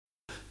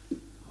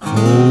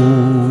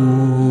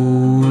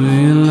Holy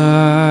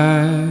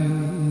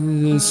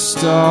light, the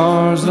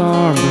stars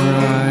are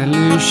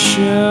brightly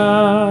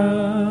shining.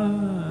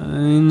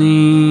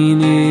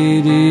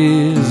 It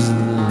is the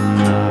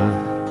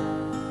night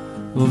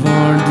of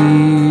our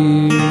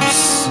dear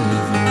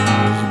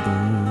Savior's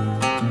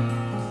birth.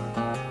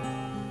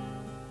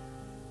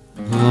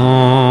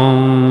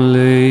 Long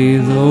lay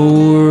the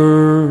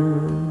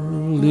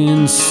world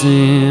in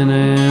sin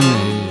and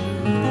error,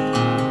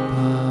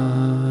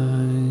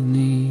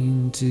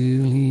 pining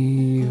till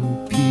He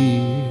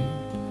appeared,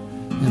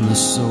 and the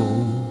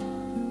soul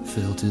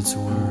felt its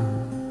worth.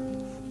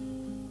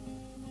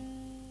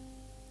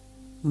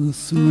 The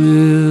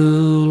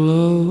thrill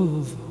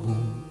of hope,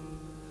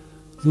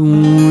 the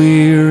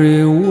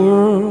weary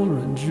world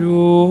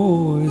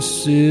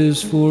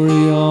rejoices, for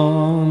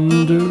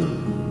yonder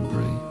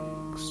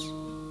breaks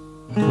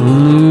a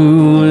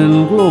new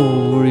and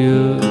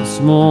glorious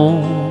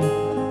morn.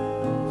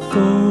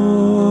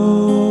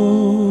 Fall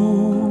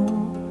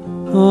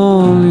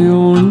on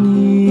your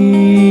knees,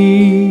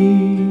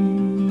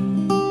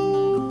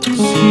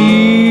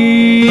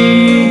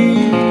 hear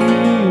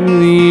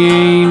the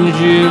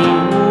angel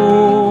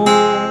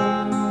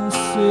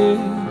voices,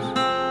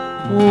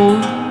 oh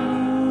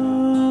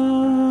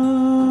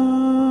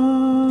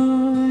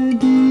my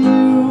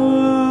divine,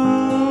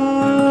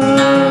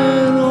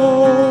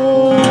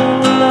 oh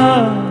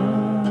light,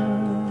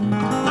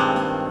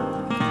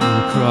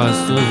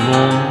 Christ was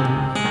born.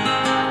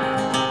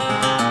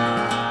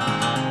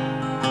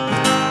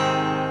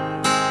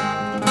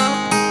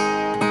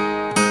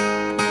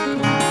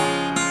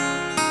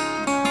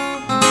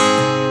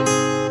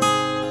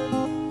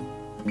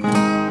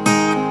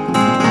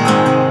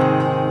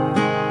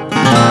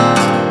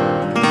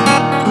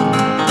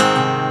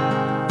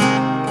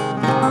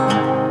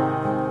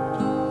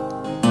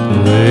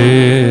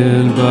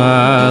 Led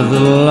by the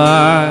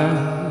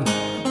light,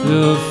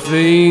 the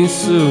face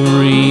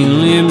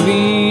serenely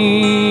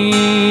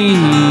beaming,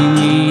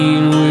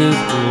 with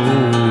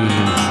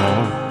glowing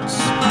hearts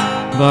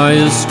by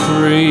His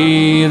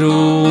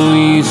cradle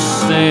we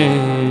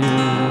stand.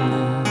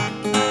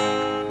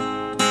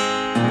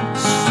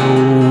 So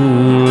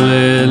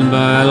led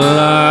by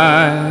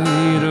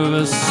light of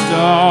a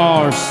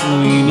star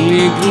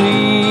sweetly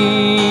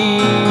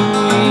gleaming,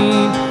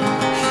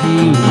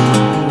 came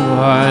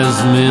wise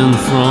men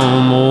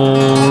from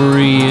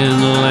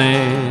Orient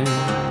land.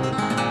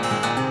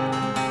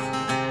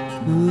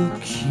 The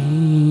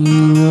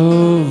King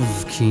of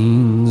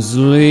Kings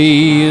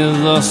lay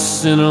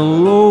thus in a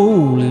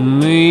lowly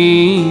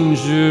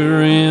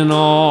manger. In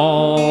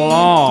all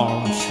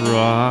our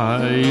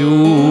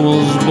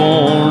trials,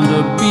 born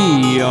to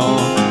be our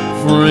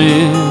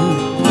friend.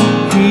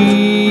 He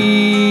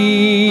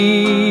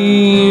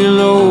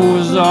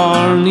knows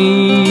our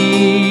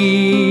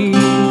need,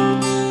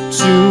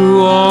 to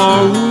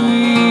our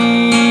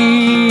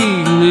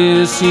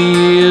weakness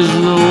He is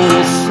no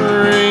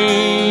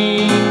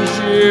stranger.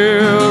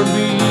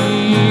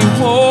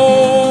 Behold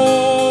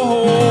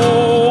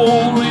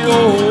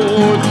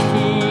your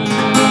King,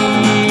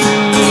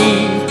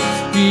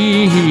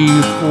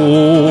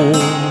 before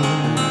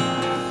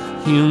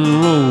Him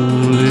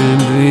lowly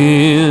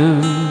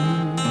bend.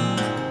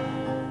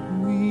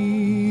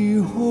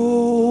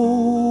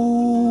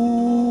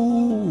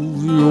 Behold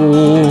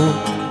your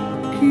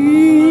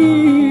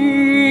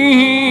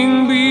King,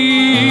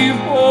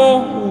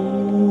 before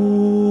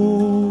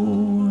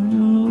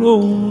Him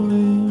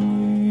lowly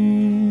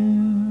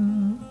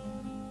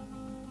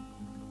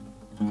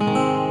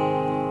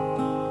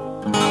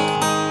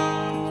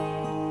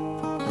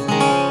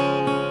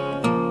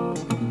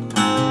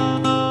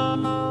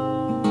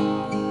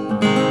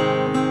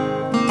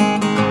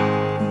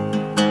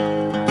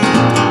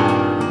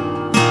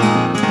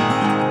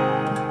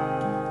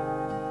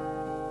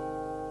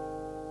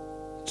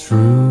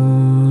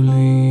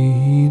truly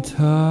He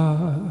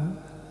taught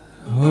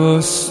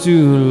us to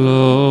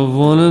love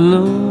one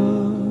another.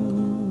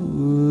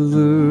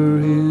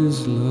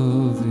 His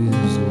love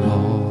is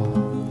law,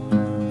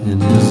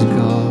 and His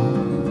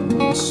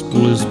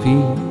gospel is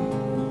peace.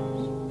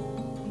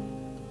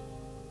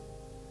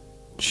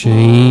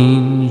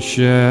 Chains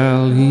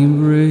shall He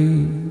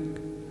break,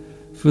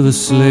 for the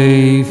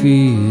slave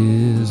He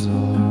is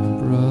our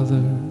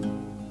brother,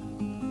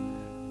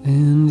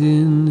 and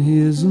in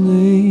His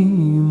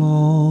name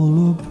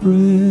all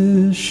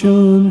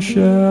oppression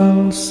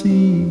shall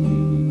cease.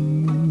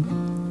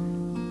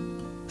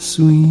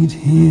 Sweet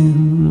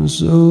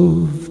hymns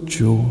of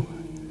joy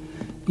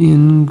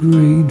in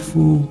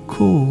grateful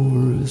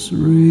chorus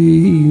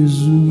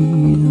raise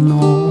we, and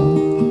all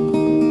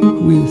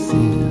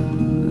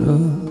within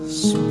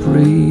us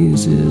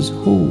praise His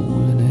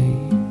holy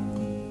name.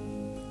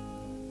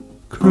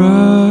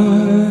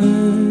 Christ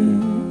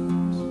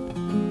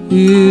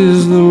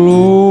is the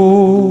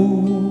Lord.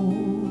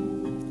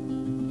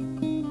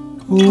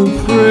 Oh,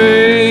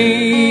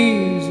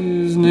 praise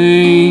His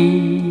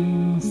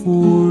name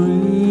forever.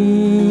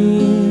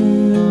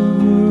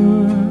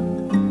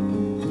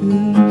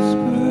 His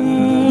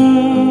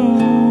power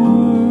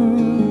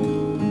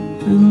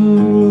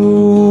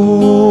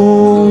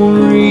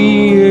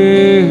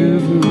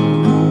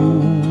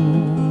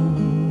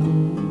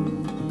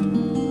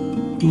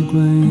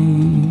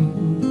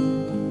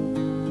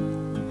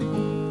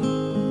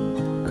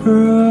Christ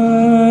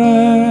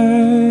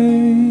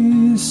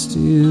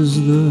is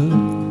the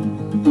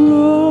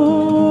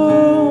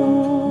Lord,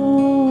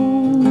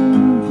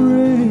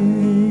 praise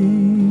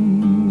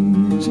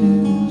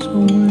His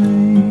holy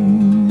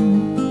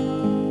name.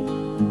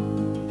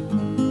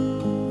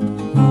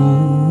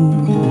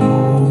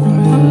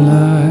 Holy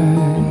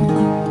light,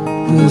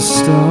 the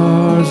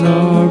stars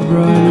are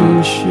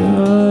brightly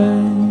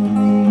shining,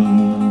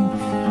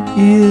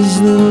 is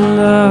the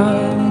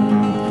light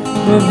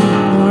of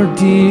our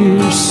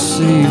dear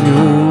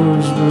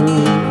Savior's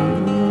birth.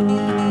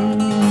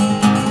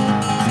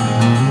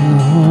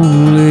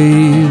 Long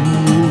lay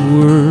the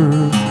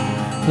world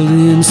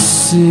in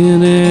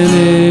sin and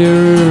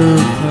error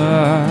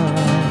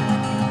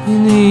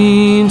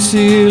pining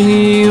till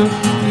He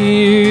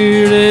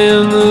appeared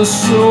and the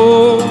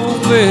soul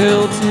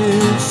felt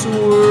its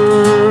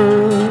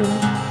worth.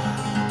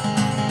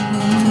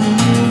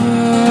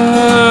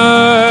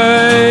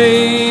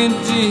 Light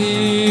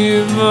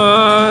divine,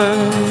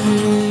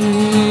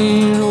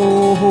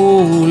 oh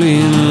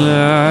holy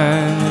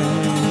light,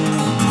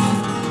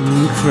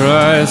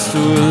 Christ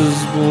was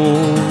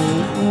born.